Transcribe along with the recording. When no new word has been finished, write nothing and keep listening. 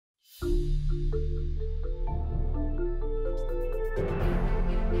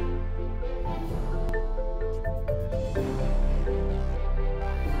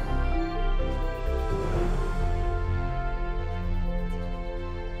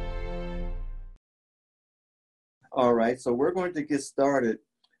All right, so we're going to get started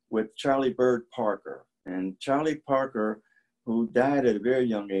with Charlie Bird Parker. And Charlie Parker, who died at a very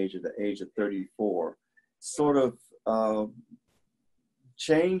young age, at the age of 34, sort of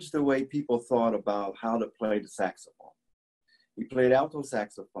changed the way people thought about how to play the saxophone. He played alto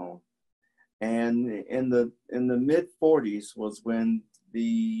saxophone. And in the mid 40s was when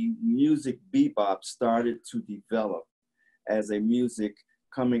the music bebop started to develop as a music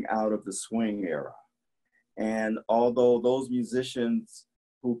coming out of the swing era. And although those musicians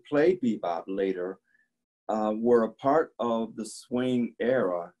who played bebop later were a part of the swing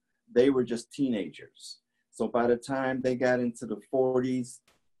era, they were just teenagers. So by the time they got into the 40s,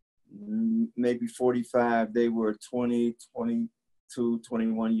 maybe 45, they were 20, 22,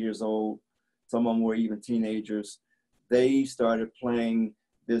 21 years old. Some of them were even teenagers. They started playing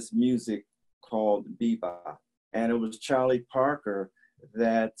this music called bebop. And it was Charlie Parker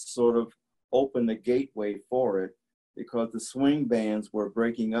that sort of opened the gateway for it, because the swing bands were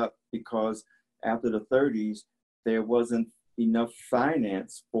breaking up, because after the 30s, there wasn't enough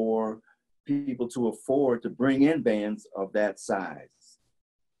finance for people to afford to bring in bands of that size.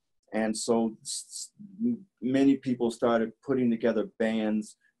 And so many people started putting together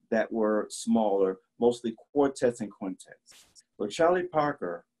bands that were smaller, mostly quartets and quintets. So Charlie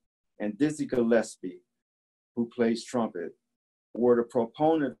Parker and Dizzy Gillespie, who plays trumpet, were the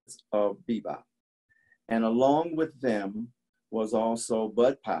proponents of bebop. And along with them was also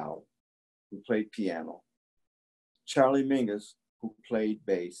Bud Powell, who played piano, Charlie Mingus, who played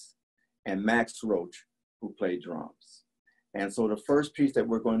bass, and Max Roach, who played drums. And so the first piece that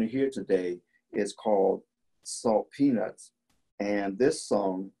we're going to hear today is called Salt Peanuts. And this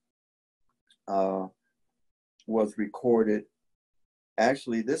song was recorded.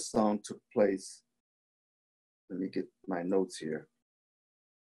 Actually, this song took place, let me get my notes here.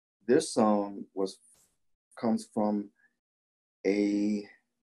 This song comes from a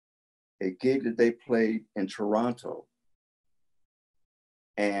gig that they played in Toronto,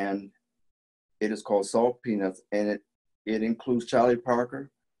 and it is called Salt Peanuts, and it includes Charlie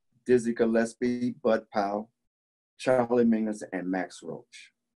Parker, Dizzy Gillespie, Bud Powell, Charlie Mingus, and Max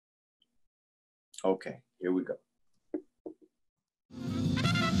Roach. Okay, here we go.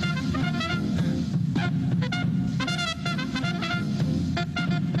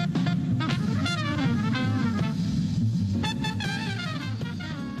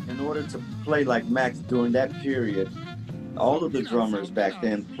 In order to play like Max during that period, all of the drummers back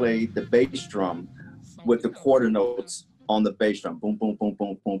then played the bass drum with the quarter notes on the bass drum. Boom, boom, boom,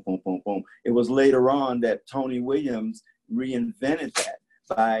 boom, boom, boom, boom, boom. It was later on that Tony Williams reinvented that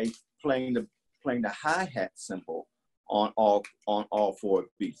by playing the hi-hat cymbal on all four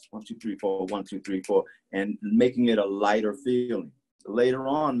beats. 1, 2, 3, 4, 1, 2, 3, 4, and making it a lighter feeling. Later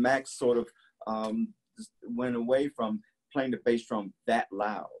on, Max sort of went away from playing the bass drum that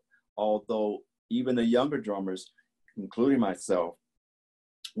loud, although even the younger drummers, including myself,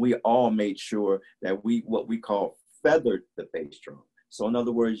 we all made sure that what we call feathered the bass drum. So in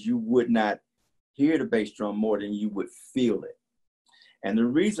other words, you would not hear the bass drum more than you would feel it. And the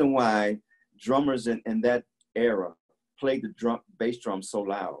reason why drummers in that era played the bass drum so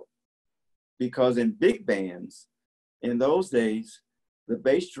loud, because in big bands in those days, the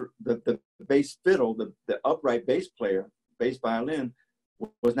bass fiddle, the upright bass player, bass violin,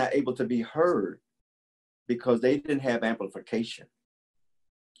 was not able to be heard because they didn't have amplification.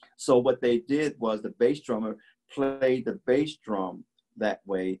 So what they did was the bass drummer played the bass drum that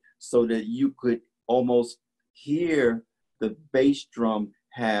way so that you could almost hear the bass drum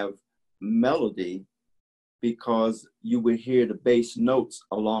have melody, because you would hear the bass notes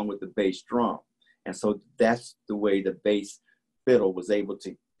along with the bass drum. And so that's the way the bass fiddle was able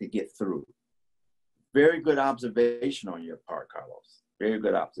to get through. Very good observation on your part, Carlos. Very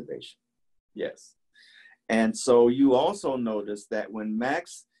good observation. Yes. And so you also notice that when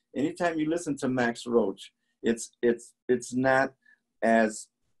Max, anytime you listen to Max Roach, it's not as,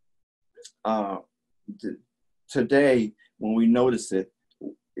 today when we notice it,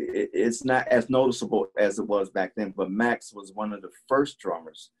 it's not as noticeable as it was back then, but Max was one of the first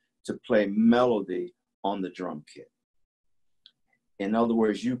drummers to play melody on the drum kit. In other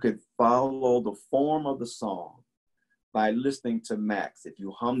words, you could follow the form of the song by listening to Max. If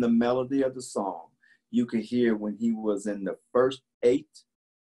you hum the melody of the song, you could hear when he was in the first 8,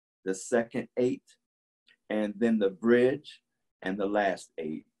 the second 8, and then the bridge and the last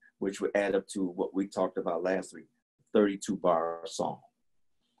 8, which would add up to what we talked about last week, 32-bar song.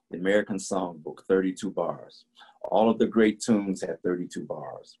 The American Songbook, 32 bars. All of the great tunes have 32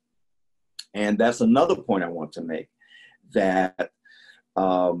 bars. And that's another point I want to make, that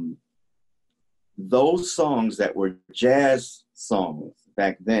those songs that were jazz songs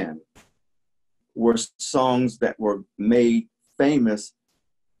back then were songs that were made famous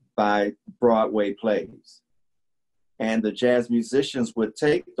by Broadway plays. And the jazz musicians would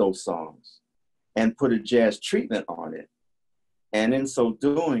take those songs and put a jazz treatment on it. And in so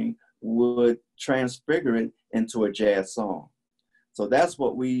doing, would transfigure it into a jazz song. So that's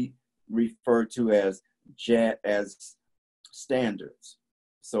what we refer to as jazz, as standards.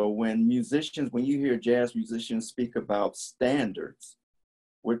 So when you hear jazz musicians speak about standards,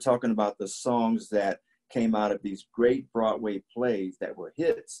 we're talking about the songs that came out of these great Broadway plays that were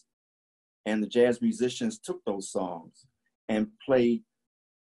hits. And the jazz musicians took those songs and played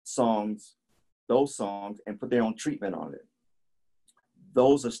those songs and put their own treatment on it.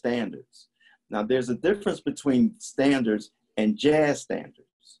 Those are standards. Now there's a difference between standards and jazz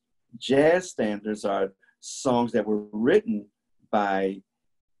standards. Jazz standards are songs that were written by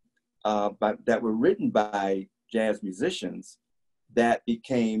jazz musicians that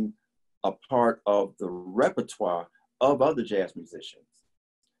became a part of the repertoire of other jazz musicians.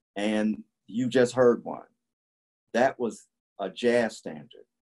 And you just heard one. That was a jazz standard.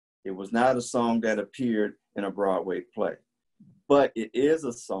 It was not a song that appeared in a Broadway play, but it is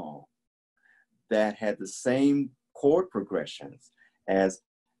a song that had the same chord progressions as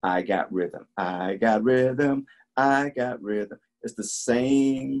I Got Rhythm, I Got Rhythm, I Got Rhythm. It's the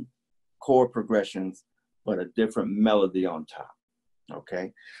same chord progressions, but a different melody on top.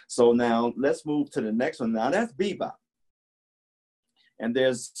 Okay, so now let's move to the next one. Now that's bebop. And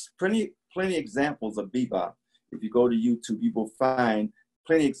there's plenty examples of bebop. If you go to YouTube, you will find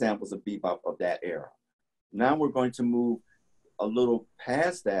plenty examples of bebop of that era. Now we're going to move a little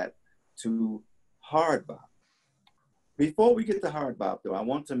past that to hard bop. Before we get to hard bop, though, I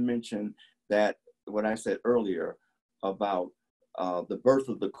want to mention that what I said earlier about the birth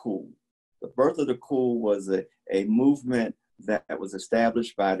of the cool. The birth of the cool was a movement that was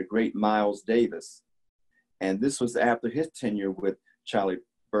established by the great Miles Davis. And this was after his tenure with Charlie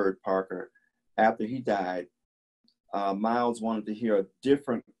Bird Parker. After he died, Miles wanted to hear a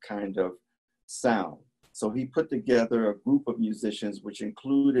different kind of sound. So he put together a group of musicians, which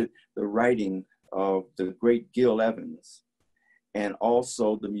included the writing of the great Gil Evans, and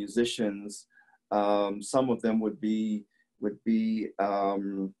also the musicians. Some of them would be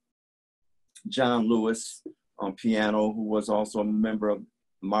John Lewis on piano, who was also a member of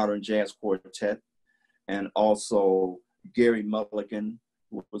Modern Jazz Quartet, and also Gary Mulligan,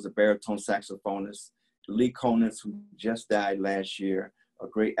 who was a baritone saxophonist, Lee Konitz, who just died last year, a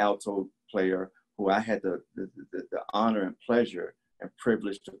great alto player who I had the honor and pleasure and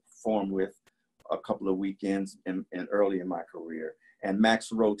privilege to perform with a couple of weekends in early in my career, and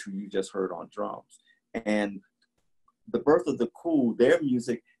Max Roach, who you just heard on drums. And the birth of the cool, their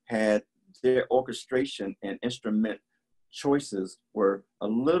music had their orchestration and instrument choices were a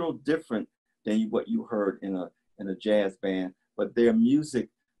little different than what you heard in a jazz band, but their music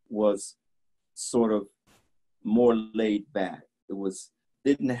was sort of more laid back.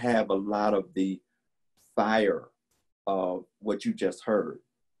 Didn't have a lot of the fire of what you just heard.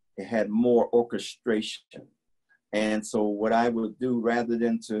 It had more orchestration. And so what I would do, rather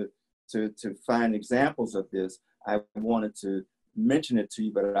than to find examples of this, I wanted to mention it to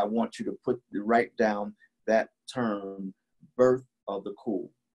you, but I want you to write down that term, birth of the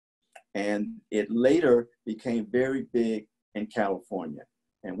cool. And it later became very big in California.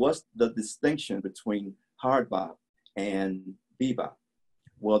 And what's the distinction between hard bop and bebop?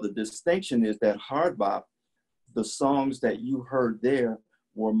 Well, the distinction is that hard bop, the songs that you heard there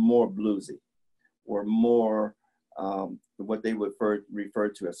were more bluesy, were more what they would refer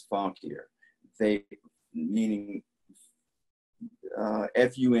to as funkier. Meaning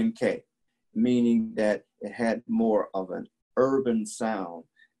F-U-N-K, meaning that it had more of an urban sound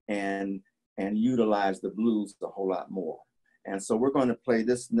and utilized the blues a whole lot more. And so we're going to play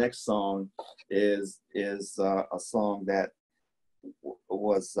this next song is a song that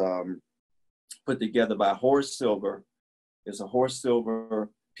was put together by Horace Silver. It's a Horace Silver,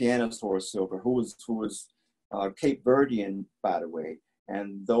 pianist Horace Silver, who was Cape Verdean, by the way.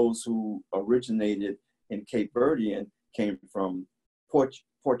 And those who originated in Cape Verdean came from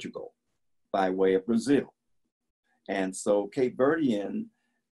Portugal by way of Brazil. And so Cape Verdean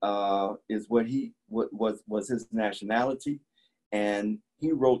is what was his nationality. And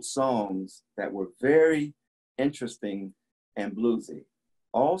he wrote songs that were very interesting and bluesy.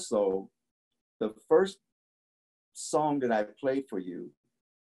 Also, the first song that I played for you,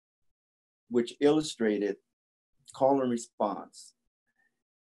 which illustrated call and response,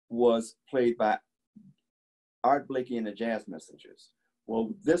 was played by Art Blakey and the Jazz Messengers,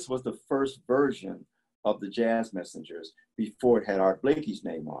 Well, this was the first version of the Jazz Messengers before it had Art Blakey's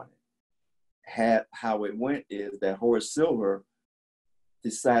name on it. How it went is that Horace Silver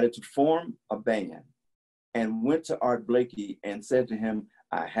decided to form a band and went to Art Blakey and said to him,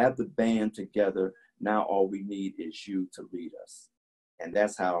 I have the band together. Now all we need is you to lead us. And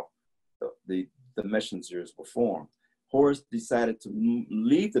that's how the Messengers were formed. Horace decided to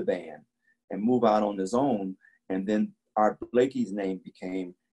leave the band and move out on his own. And then Art Blakey's name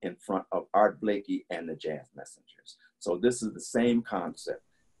became in front of Art Blakey and the Jazz Messengers. So this is the same concept.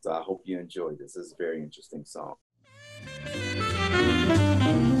 So I hope you enjoy this. This is a very interesting song.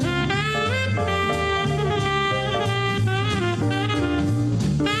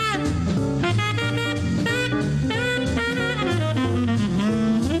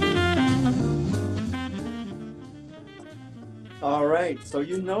 All right, so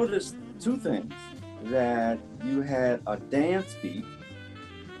you noticed two things, that you had a dance beat.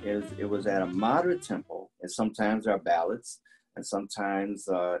 It was at a moderate tempo, and sometimes there are ballads, and sometimes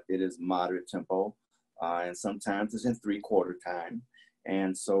it is moderate tempo, and sometimes it's in 3/4 time.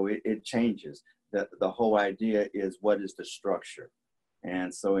 And so it changes. The whole idea is, what is the structure?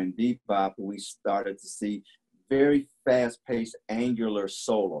 And so in bebop, we started to see very fast-paced angular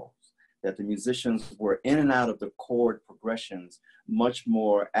solos, that the musicians were in and out of the chord progressions much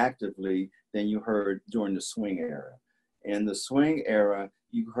more actively than you heard during the swing era. In the swing era,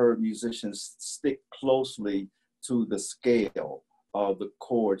 you heard musicians stick closely to the scale of the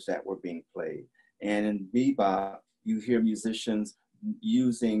chords that were being played. And in bebop, you hear musicians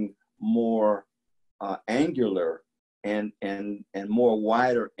using more angular and more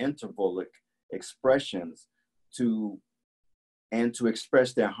wider intervalic expressions to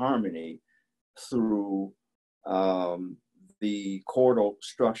express their harmony through the chordal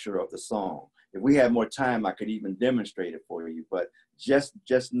structure of the song. If we had more time, I could even demonstrate it for you, but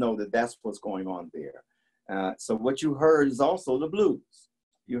just know that that's what's going on there. So what you heard is also the blues.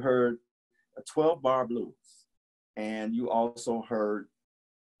 You heard a 12-bar blues, and you also heard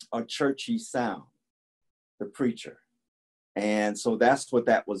a churchy sound, the preacher. And so that's what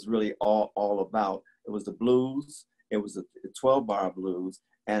that was really all about. It was the blues, it was a 12-bar blues,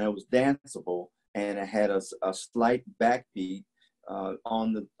 and it was danceable, and it had a slight backbeat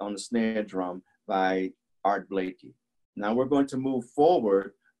on the snare drum by Art Blakey. Now we're going to move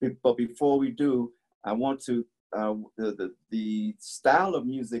forward, but before we do, I want to, the style of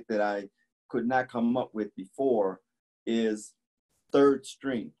music that I could not come up with before is third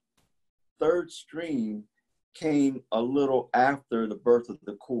string. Third string came a little after the birth of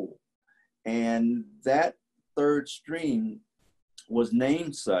the cool. And that third string was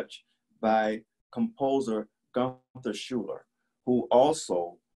named such by composer Gunther Schuller, who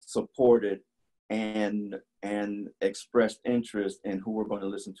also supported and expressed interest in who we're going to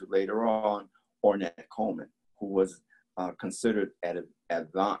listen to later on, Ornette Coleman, who was considered an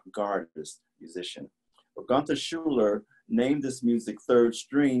avant-garde musician. But Gunther Schuller named this music third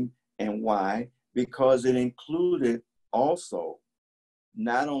string, and why? Because it included also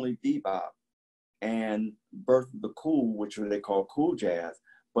not only bebop and birth of the cool, which they call cool jazz,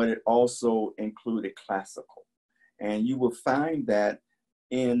 but it also included classical. And you will find that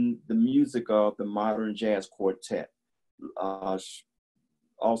in the music of the Modern Jazz Quartet,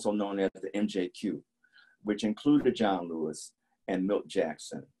 also known as the MJQ, which included John Lewis and Milt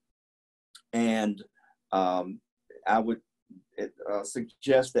Jackson. And I would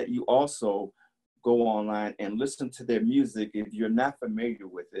suggest that you also go online and listen to their music if you're not familiar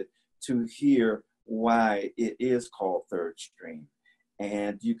with it, to hear why it is called third string.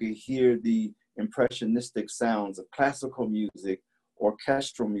 And you can hear the impressionistic sounds of classical music,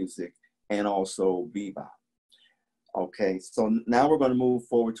 orchestral music, and also bebop. Okay, so now we're going to move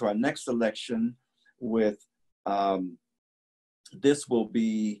forward to our next selection with, this will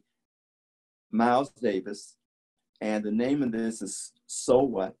be Miles Davis, and the name of this is So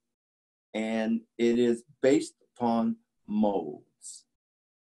What? And it is based upon modes.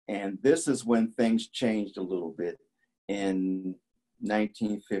 And this is when things changed a little bit in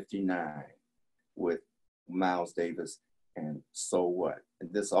 1959 with Miles Davis and So What?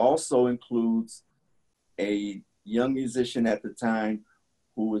 And this also includes a young musician at the time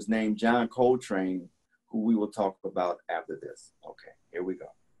who was named John Coltrane, who we will talk about after this. Okay, here we go.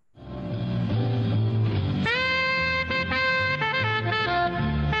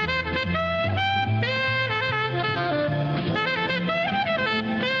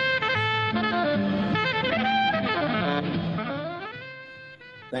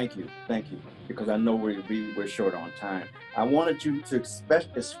 Thank you, because I know we're short on time. I wanted you to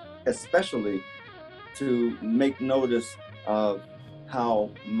especially to make notice of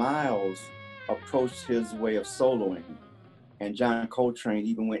how Miles approached his way of soloing. And John Coltrane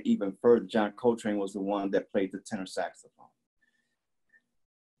even went even further. John Coltrane was the one that played the tenor saxophone.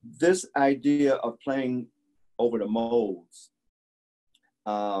 This idea of playing over the modes,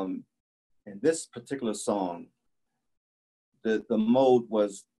 in this particular song, the mode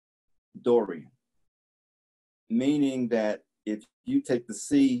was Dorian, meaning that if you take the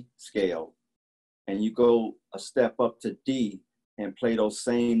C scale and you go a step up to D and play those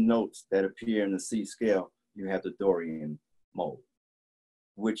same notes that appear in the C scale, you have the Dorian mode,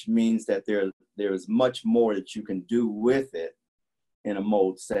 which means that there is much more that you can do with it in a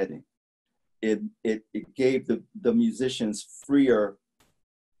mode setting. It gave the musicians freer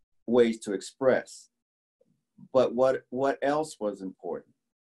ways to express. But what else was important?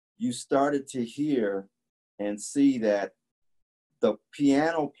 You started to hear and see that the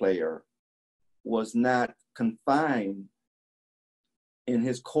piano player was not confined in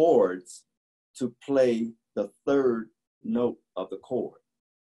his chords to play the third note of the chord,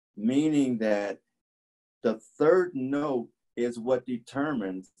 meaning that the third note is what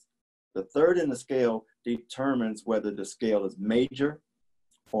determines, the third in the scale determines whether the scale is major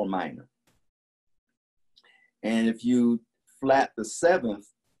or minor. And if you flat the seventh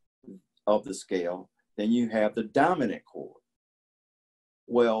of the scale, then you have the dominant chord.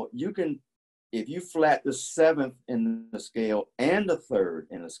 Well, you can, if you flat the seventh in the scale and the third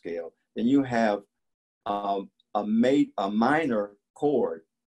in the scale, then you have a minor chord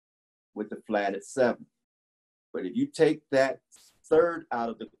with the flatted seventh. But if you take that third out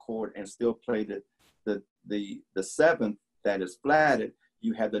of the chord and still play the seventh that is flatted,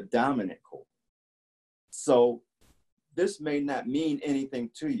 you have the dominant chord. So this may not mean anything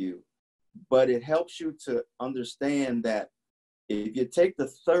to you, but it helps you to understand that if you take the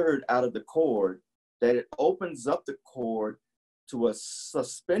third out of the chord, that it opens up the chord to a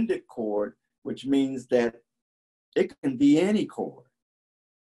suspended chord, which means that it can be any chord.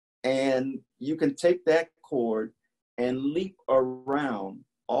 And you can take that chord and leap around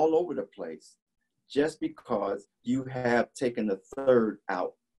all over the place just because you have taken the third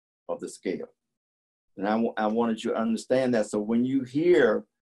out of the scale. And I wanted you to understand that. So when you hear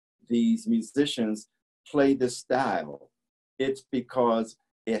these musicians play this style, it's because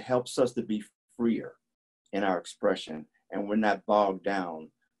it helps us to be freer in our expression, and we're not bogged down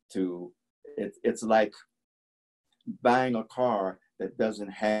to, it's like buying a car that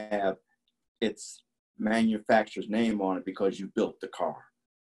doesn't have its manufacturer's name on it because you built the car.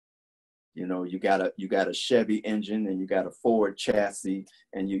 You know, you got a Chevy engine and you got a Ford chassis,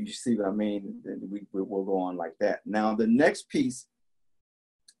 and you see what I mean? We'll go on like that. Now, the next piece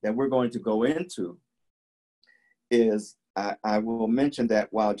that we're going to go into is, I will mention that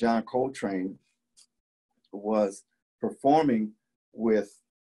while John Coltrane was performing with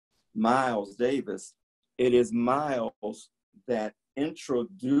Miles Davis, it is Miles that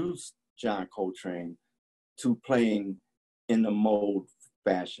introduced John Coltrane to playing in the mode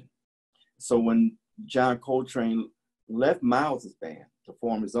fashion. So when John Coltrane left Miles's band to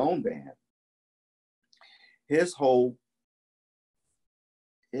form his own band, his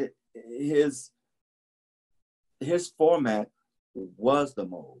format was the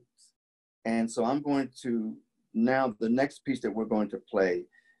modes. And so I'm going to, now the next piece that we're going to play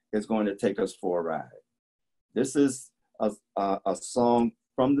is going to take us for a ride. This is a song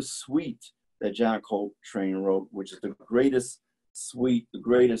from the suite that John Coltrane wrote, which is the greatest suite,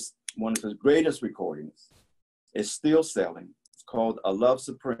 one of his greatest recordings. It's still selling. It's called A Love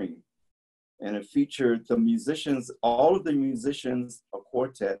Supreme. And it featured the musicians, all of the musicians, a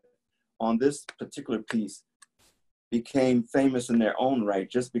quartet on this particular piece became famous in their own right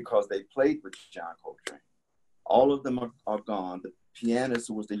just because they played with John Coltrane. All of them are gone. The pianist,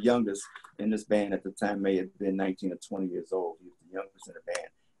 who was the youngest in this band at the time, may have been 19 or 20 years old. He was the youngest in the band.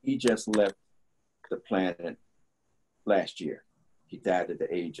 He just left the planet last year. He died at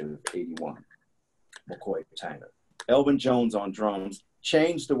the age of 81, McCoy Tyner. Elvin Jones on drums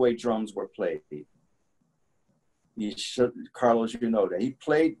changed the way drums were played. Carlos, you know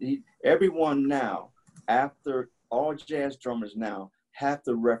that. Everyone now, after all jazz drummers now, have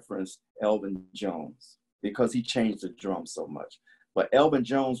to reference Elvin Jones because he changed the drum so much. But Elvin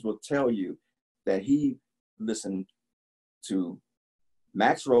Jones will tell you that he listened to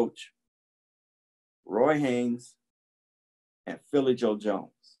Max Roach, Roy Haynes, and Philly Joe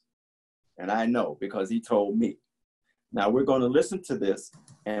Jones. And I know because he told me. Now we're going to listen to this,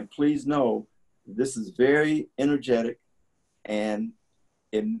 and please know this is very energetic, and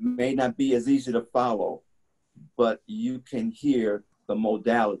it may not be as easy to follow, but you can hear the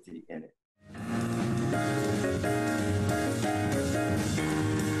modality in it.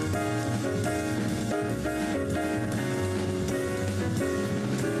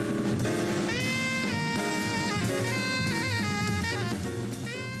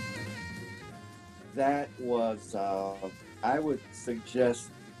 that was, I would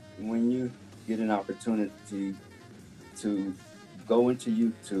suggest when you get an opportunity to go into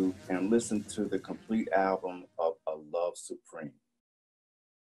YouTube and listen to the complete album of A Love Supreme.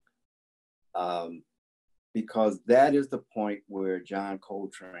 Because that is the point where John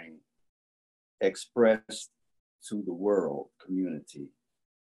Coltrane expressed to the world community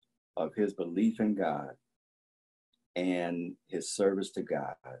of his belief in God and his service to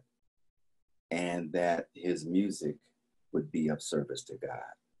God, and that his music would be of service to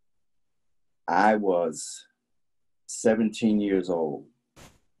God. I was 17 years old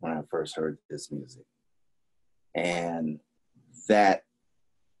when I first heard this music, and that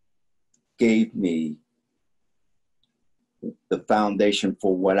gave me the foundation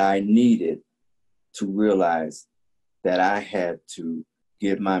for what I needed to realize that I had to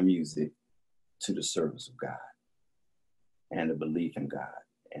give my music to the service of God and the belief in God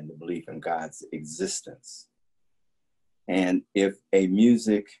and the belief in God's existence. And if a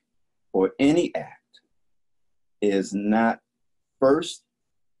music or any act is not first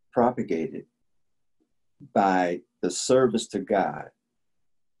propagated by the service to God,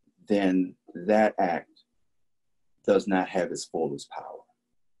 then that act does not have its fullest power.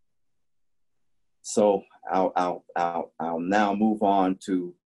 So I'll now move on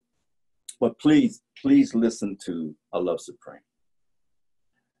to, but please listen to A Love Supreme.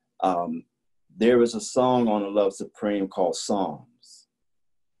 There is a song on A Love Supreme called Psalms.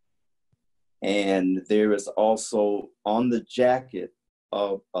 And there is also on the jacket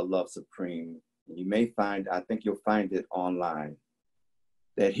of A Love Supreme, you may find, I think you'll find it online,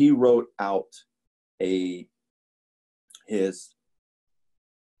 that he wrote out his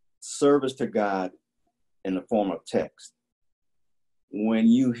service to God in the form of text. When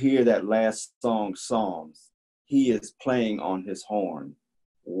you hear that last song, Psalms, he is playing on his horn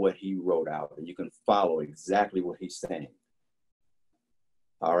what he wrote out, and you can follow exactly what he's saying.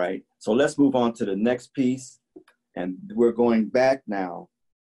 All right, so let's move on to the next piece, and we're going back now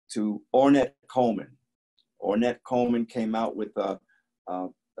to Ornette Coleman. Ornette Coleman came out with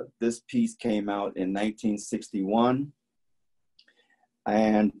this piece came out in 1961,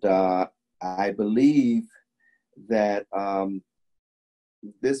 and I believe that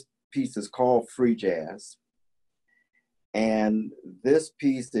this piece is called Free Jazz. And this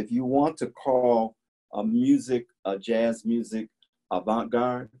piece, if you want to call a jazz music,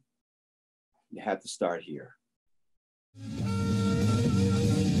 avant-garde, you have to start here.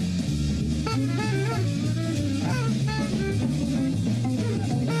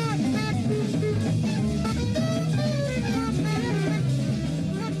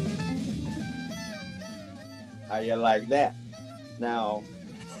 How you like that? Now,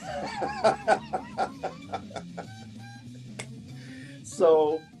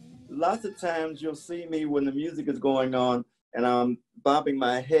 so lots of times you'll see me when the music is going on and I'm bobbing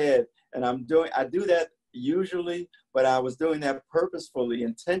my head, and I do that usually, but I was doing that purposefully,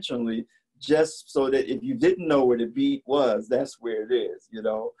 intentionally, just so that if you didn't know where the beat was, that's where it is, you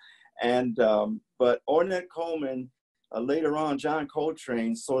know? And, but Ornette Coleman, later on, John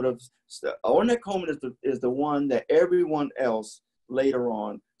Coltrane Ornette Coleman is the one that everyone else later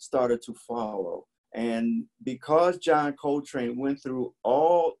on started to follow. And because John Coltrane went through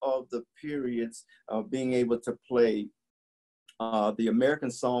all of the periods of being able to play the American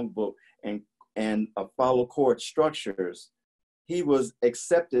Songbook and follow chord structures, he was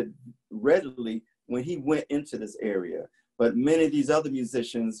accepted readily when he went into this area. But many of these other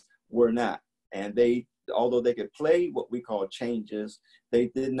musicians were not. And although they could play what we call changes, they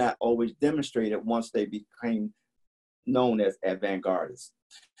did not always demonstrate it once they became known as avant-gardists.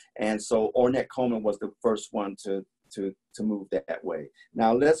 And so Ornette Coleman was the first one to move that way.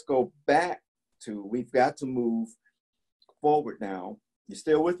 Now let's go back to, we've got to move forward now. You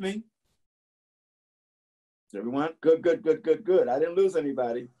still with me? Everyone? Good. I didn't lose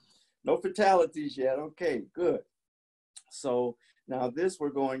anybody. No fatalities yet. Okay, good. So now we're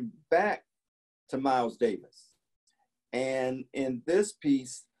going back to Miles Davis. And in this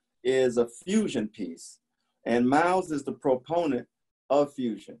piece is a fusion piece. And Miles is the proponent of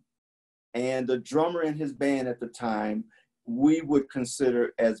fusion. And the drummer in his band at the time, we would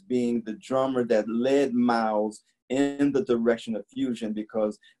consider as being the drummer that led Miles in the direction of fusion,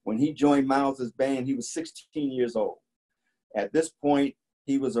 because when he joined Miles's band, he was 16 years old. At this point,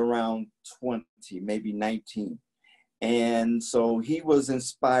 he was around 20, maybe 19. And so he was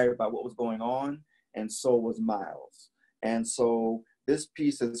inspired by what was going on, and so was Miles. And so this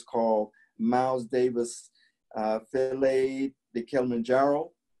piece is called Miles Davis Filet de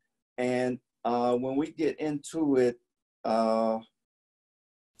Kilimanjaro. And when we get into it,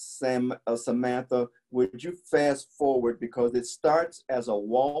 Samantha, would you fast forward, because it starts as a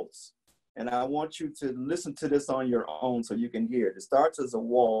waltz, and I want you to listen to this on your own so you can hear it. It starts as a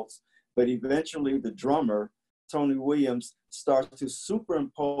waltz, but eventually the drummer, Tony Williams, starts to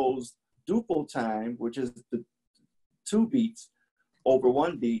superimpose duple time, which is the 2 beats over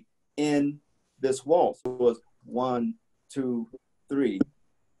 1 beat in this waltz. It was 1, 2, 3.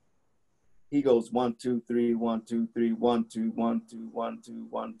 He goes 1, 2, 3, 1, 2, 3, 1, 2, 1, 2, 1, 2,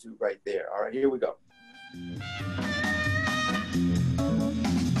 1, 2, right there. All right, here we go.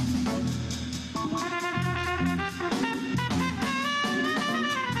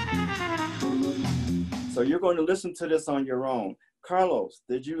 So you're going to listen to this on your own. Carlos,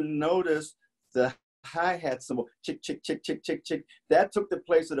 did you notice the hi-hat symbol, chick, chick, chick, chick, chick, chick? That took the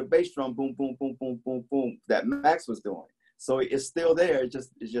place of the bass drum, boom, boom, boom, boom, boom, boom, that Max was doing. So it's still there, it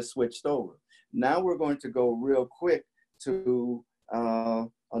just switched over. Now we're going to go real quick to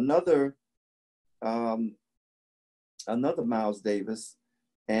another Miles Davis,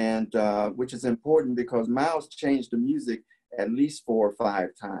 and which is important because Miles changed the music at least 4 or 5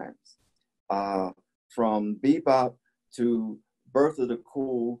 times. From bebop to Birth of the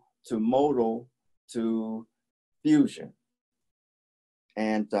Cool to modal to fusion.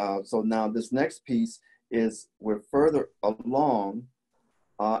 And so now this next piece is, we're further along,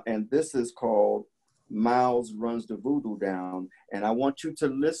 and this is called Miles Runs the Voodoo Down. And I want you to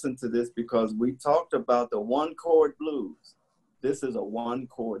listen to this because we talked about the 1-chord blues. This is a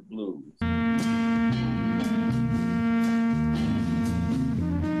 1-chord blues.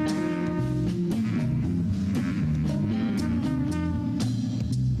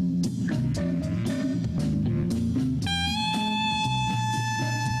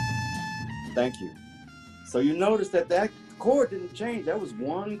 Thank you. So you notice that that chord didn't change. That was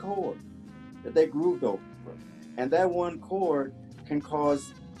 1 chord that they grooved over. And that 1 chord can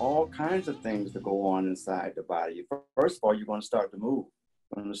cause all kinds of things to go on inside the body. First of all, you're going to start to move.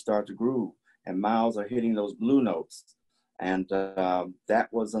 You're going to start to groove. And Miles are hitting those blue notes. And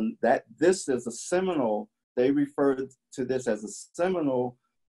this is a seminal, they referred to this as a seminal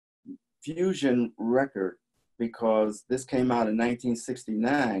fusion record because this came out in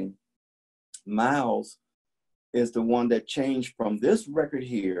 1969. Miles is the one that changed from this record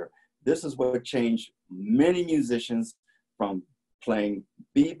here. This is what changed many musicians from playing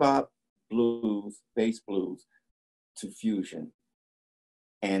bebop, blues, bass blues to fusion.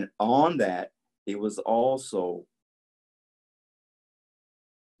 And on that, it was also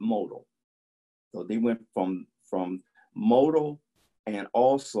modal. So they went from modal and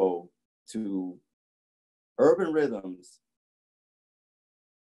also to urban rhythms,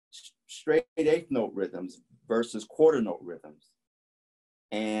 straight 8th note rhythms versus quarter note rhythms,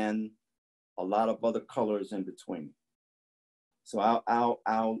 and a lot of other colors in between. So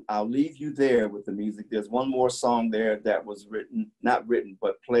I'll leave you there with the music. There's one more song there that was not written,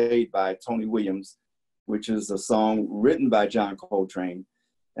 but played by Tony Williams, which is a song written by John Coltrane.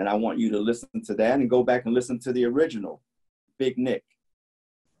 And I want you to listen to that and go back and listen to the original, Big Nick.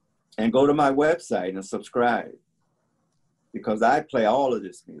 And go to my website and subscribe because I play all of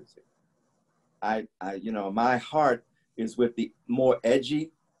this music. You know, my heart is with the more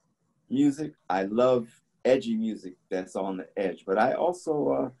edgy music. I love edgy music that's on the edge, but I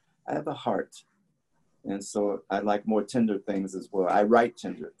also, I have a heart. And so I like more tender things as well. I write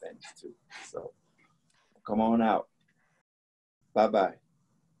tender things too. So come on out. Bye-bye.